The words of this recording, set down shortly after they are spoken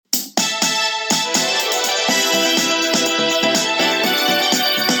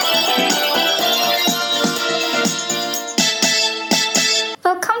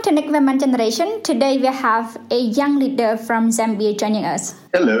Women Generation. Today we have a young leader from Zambia joining us.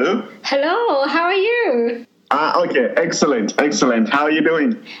 Hello. Hello, how are you? Okay, excellent. How are you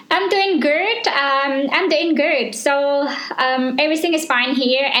doing? I'm doing good. So everything is fine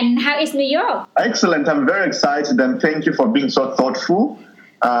here. And how is New York? Excellent. I'm very excited and thank you for being so thoughtful.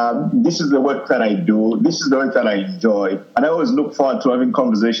 This is the work that I do. This is the work that I enjoy. And I always look forward to having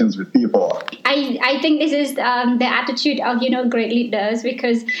conversations with people. I think this is the attitude of, great leaders,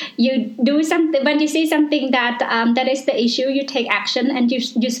 because you do something, when you see something that is the issue, you take action and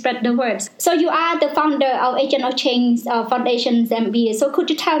you spread the words. So you are the founder of Agent of Change Foundation Zambia. So could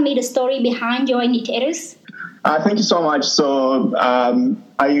you tell me the story behind your initiatives? Thank you so much. So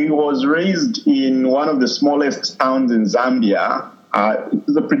I was raised in one of the smallest towns in Zambia. It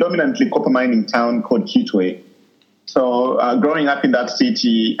was a predominantly copper mining town called Kitwe. So growing up in that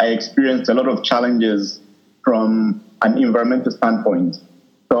city, I experienced a lot of challenges from an environmental standpoint.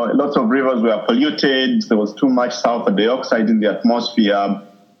 So lots of rivers were polluted. There was too much sulfur dioxide in the atmosphere.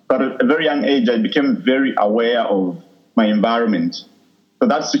 But at a very young age, I became very aware of my environment. So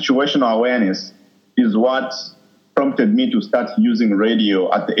that situational awareness is what prompted me to start using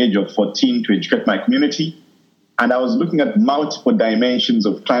radio at the age of 14 to educate my community. And I was looking at multiple dimensions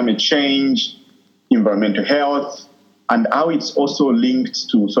of climate change, environmental health, and how it's also linked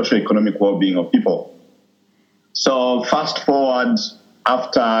to socioeconomic well-being of people. So fast forward,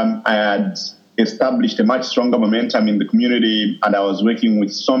 after I had established a much stronger momentum in the community, and I was working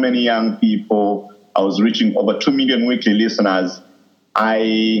with so many young people, I was reaching over 2 million weekly listeners,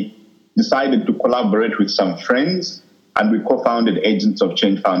 I decided to collaborate with some friends, and we co-founded Agents of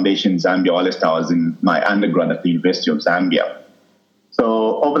Change Foundation Zambia whilst I was in my undergrad at the University of Zambia.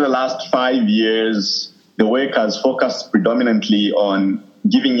 So over the last 5 years, the work has focused predominantly on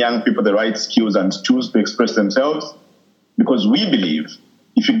giving young people the right skills and tools to express themselves, because we believe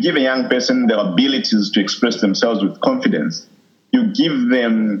if you give a young person the abilities to express themselves with confidence, you give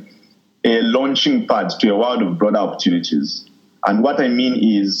them a launching pad to a world of broader opportunities. And what I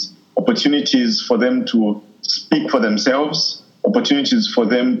mean is opportunities for them to speak for themselves, opportunities for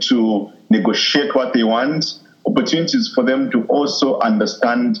them to negotiate what they want, opportunities for them to also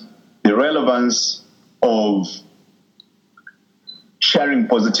understand the relevance of sharing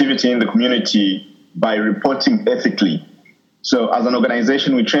positivity in the community by reporting ethically. So as an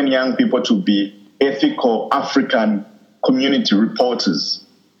organization, we train young people to be ethical African community reporters,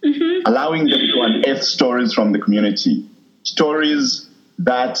 allowing them to unearth stories from the community, stories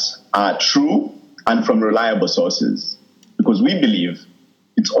that are true and from reliable sources. Because we believe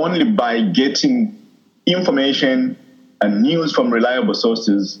it's only by getting information and news from reliable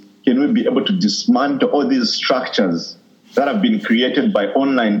sources can we be able to dismantle all these structures that have been created by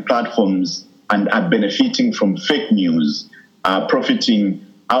online platforms and are benefiting from fake news, profiting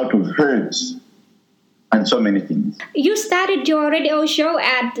out of herds, and so many things. You started your radio show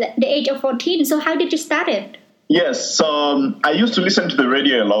at the age of 14, so how did you start it? Yes, so I used to listen to the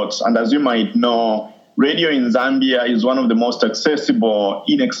radio a lot, and as you might know, radio in Zambia is one of the most accessible,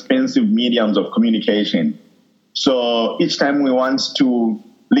 inexpensive mediums of communication. So each time we want to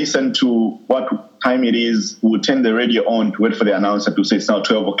listen to what time it is, we'll turn the radio on to wait for the announcer to say it's now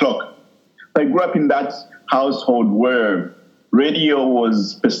 12 o'clock. So I grew up in that household where radio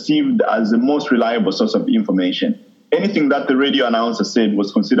was perceived as the most reliable source of information. Anything that the radio announcer said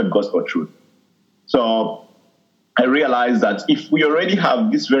was considered gospel truth. So I realized that if we already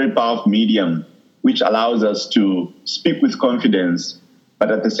have this very powerful medium, which allows us to speak with confidence,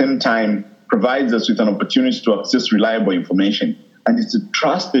 but at the same time provides us with an opportunity to access reliable information, and it's a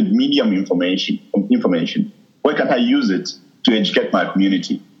trusted medium information, why can't I use it to educate my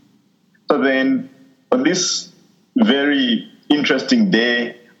community? So then on this very interesting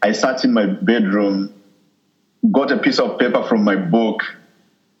day, I sat in my bedroom, got a piece of paper from my book,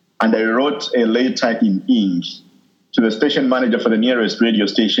 and I wrote a letter in ink to the station manager for the nearest radio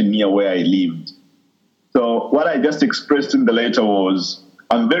station near where I lived. So what I just expressed in the letter was,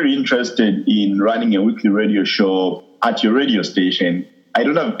 I'm very interested in running a weekly radio show at your radio station. I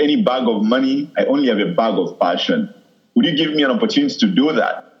don't have any bag of money. I only have a bag of passion. Would you give me an opportunity to do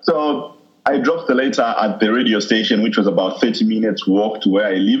that? So I dropped the letter at the radio station, which was about 30 minutes walk to where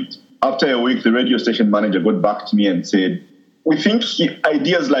I lived. After a week, the radio station manager got back to me and said, we think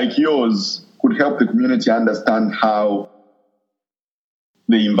ideas like yours could help the community understand how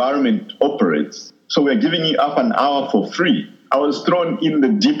the environment operates. So we're giving you half an hour for free. I was thrown in the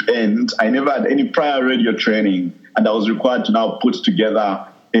deep end. I never had any prior radio training, and I was required to now put together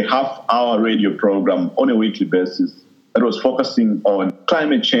a half-hour radio program on a weekly basis. that was focusing on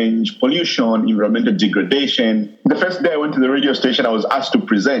climate change, pollution, environmental degradation. The first day I went to the radio station, I was asked to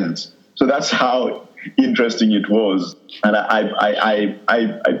present. So that's how interesting it was. And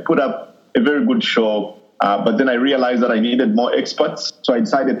I put up a very good show, but then I realized that I needed more experts. So I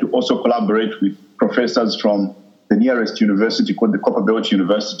decided to also collaborate with professors from the nearest university called the Copperbelt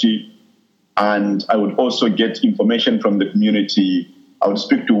University. And I would also get information from the community. I would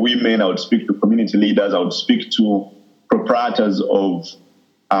speak to women, I would speak to community leaders, I would speak to proprietors of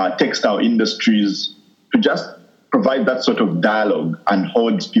textile industries to just provide that sort of dialogue and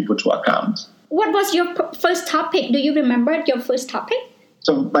hold people to account. What was your first topic? Do you remember your first topic?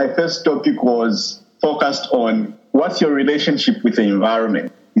 So my first topic was focused on what's your relationship with the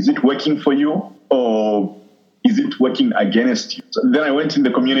environment? Is it working for you or is it working against you? So then I went in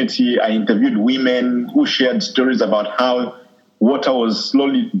the community, I interviewed women who shared stories about how water was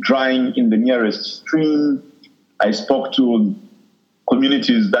slowly drying in the nearest stream. I spoke to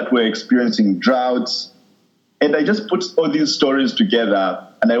communities that were experiencing droughts. And I just put all these stories together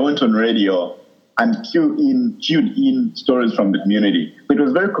and I went on radio and queued in stories from the community. It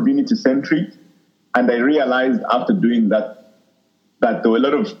was very community-centric. And I realized after doing that there were a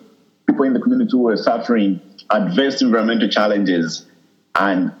lot of people in the community who were suffering adverse environmental challenges.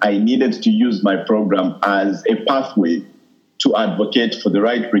 And I needed to use my program as a pathway to advocate for the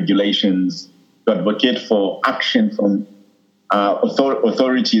right regulations, to advocate for action from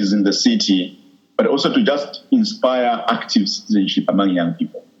authorities in the city, but also to just inspire active citizenship among young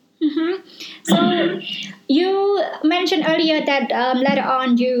people. Mm-hmm. So you mentioned earlier that later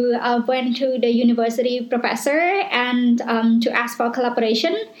on you went to the university professor and to ask for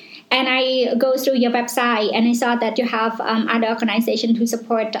collaboration. And I go through your website and I saw that you have other organizations who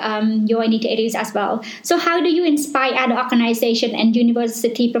support your initiatives as well. So how do you inspire other organizations and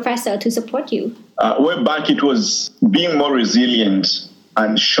university professors to support you? Way back, it was being more resilient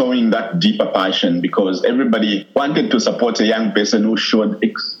and showing that deeper passion, because everybody wanted to support a young person who showed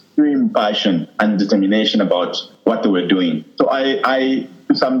extreme passion and determination about what they were doing. So I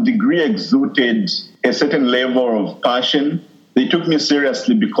to some degree, exuded a certain level of passion. They took me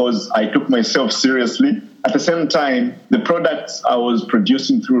seriously because I took myself seriously. At the same time, the products I was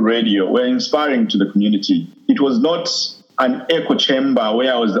producing through radio were inspiring to the community. It was not an echo chamber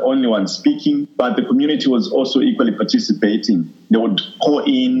where I was the only one speaking, but the community was also equally participating. They would call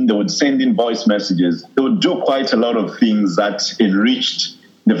in, they would send in voice messages. They would do quite a lot of things that enriched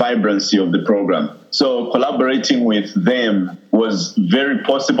the vibrancy of the program. So collaborating with them was very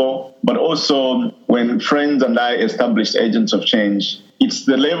possible, but also when friends and I established Agents of Change, it's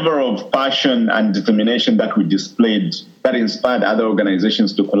the level of passion and determination that we displayed that inspired other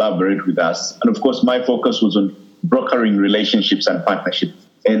organizations to collaborate with us. And of course, my focus was on brokering relationships and partnerships.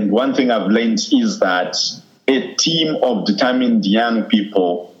 And one thing I've learned is that a team of determined young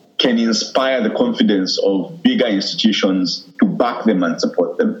people can inspire the confidence of bigger institutions to back them and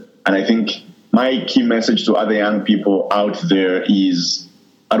support them. And I think my key message to other young people out there is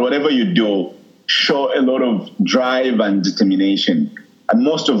that whatever you do, show a lot of drive and determination. And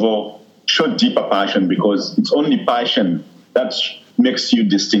most of all, show deeper passion, because it's only passion that makes you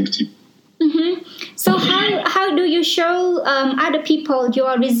distinctive. Mm-hmm. So how do you show other people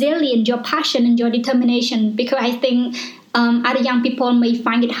your resilience, your passion, and your determination? Because I think other young people may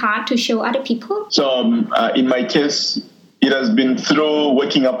find it hard to show other people. So in my case, it has been through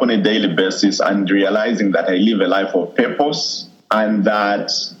waking up on a daily basis and realizing that I live a life of purpose, and that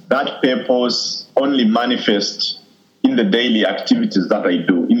purpose only manifests in the daily activities that I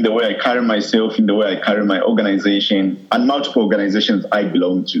do, in the way I carry myself, in the way I carry my organization and multiple organizations I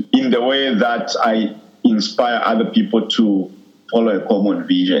belong to, in the way that I inspire other people to follow a common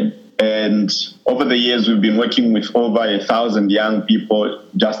vision. And over the years, we've been working with over 1,000 young people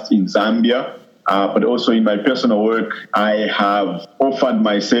just in Zambia. But also in my personal work, I have offered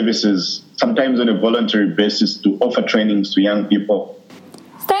my services, sometimes on a voluntary basis, to offer trainings to young people.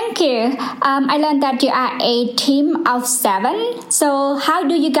 Thank you. I learned that you are a team of 7. So how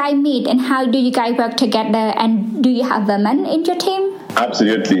do you guys meet and how do you guys work together? And do you have women in your team?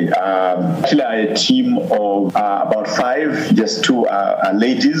 Absolutely. Actually, a team of about 5, just 2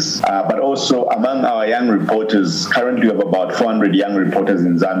 ladies, but also among our young reporters, currently we have about 400 young reporters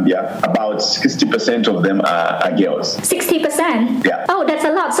in Zambia. About 60% of them are girls. 60%? Yeah. Oh, that's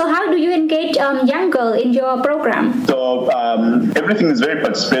a lot. So how do you engage young girls in your program? So everything is very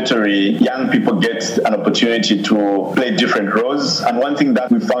participatory. Young people get an opportunity to play different roles. And one thing that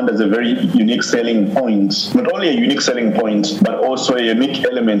we found as a very unique selling point, not only a unique selling point, but also a unique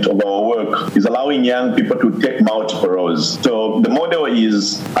element of our work is allowing young people to take multiple roles. So the model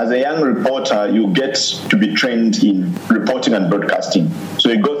is, as a young reporter, you get to be trained in reporting and broadcasting. So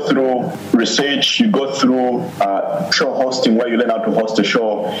you go through research, you go through show hosting, where you learn how to host a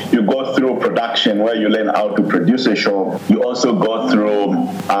show. You go through production, where you learn how to produce a show. You also go through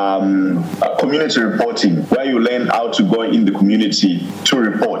community reporting, where you learn how to go in the community to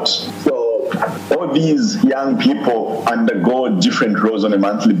report. So all these young people undergo different roles on a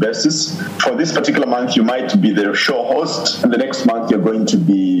monthly basis. For this particular month, you might be the show host, and the next month you're going to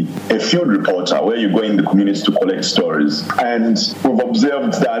be a field reporter, where you go in the community to collect stories. And we've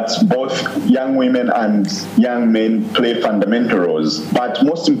observed that both young women and young men play fundamental roles. But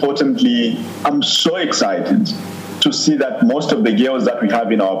most importantly, I'm so excited to see that most of the girls that we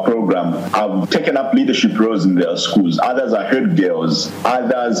have in our program have taken up leadership roles in their schools. Others are head girls,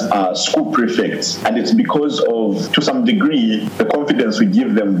 others are school prefects. And it's because of, to some degree, the confidence we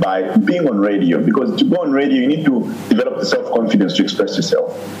give them by being on radio. Because to go on radio, you need to develop the self-confidence to express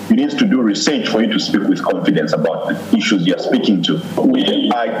yourself. You need to do research for you to speak with confidence about the issues you're speaking to.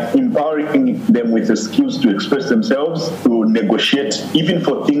 We are empowering them with the skills to express themselves, to negotiate, even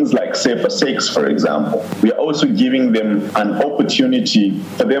for things like safer sex, for example. We are also giving them an opportunity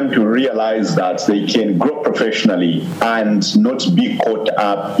for them to realize that they can grow professionally and not be caught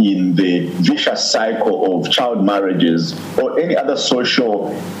up in the vicious cycle of child marriages or any other social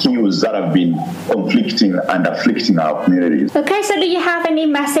ills that have been conflicting and afflicting our communities. Okay, so do you have any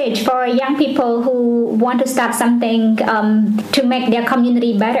message for young people who want to start something to make their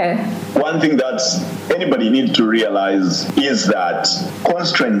community better? One thing that anybody needs to realize is that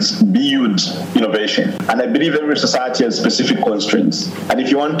constraints build innovation. And I believe every society has specific constraints. And if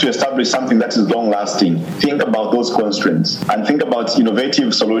you want to establish something that is long-lasting, think about those constraints and think about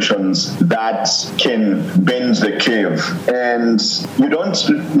innovative solutions that can bend the curve. And you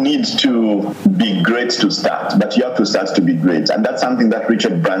don't need to be great to start, but you have to start to be great. And that's something that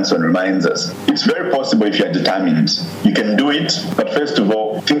Richard Branson reminds us. It's very possible if you're determined. You can do it, but first of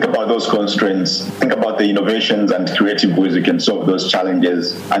all, think about those constraints, think about the innovations and creative ways you can solve those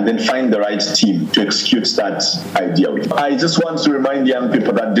challenges, and then find the right team to execute that idea with. I just want to remind young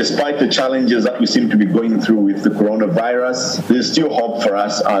people that despite the challenges that we seem to be going through with the coronavirus, there's still hope for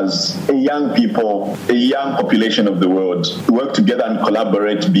us as a young people, a young population of the world, to work together and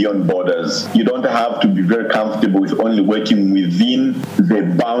collaborate beyond borders. You don't have to be very comfortable with only working within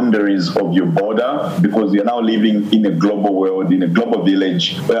the boundaries of your border, because you're now living in a global world, in a global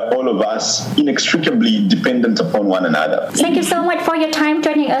village, where all of us inextricably dependent upon one another. Thank you so much for your time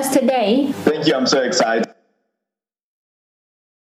joining us today. Thank you. I'm so excited.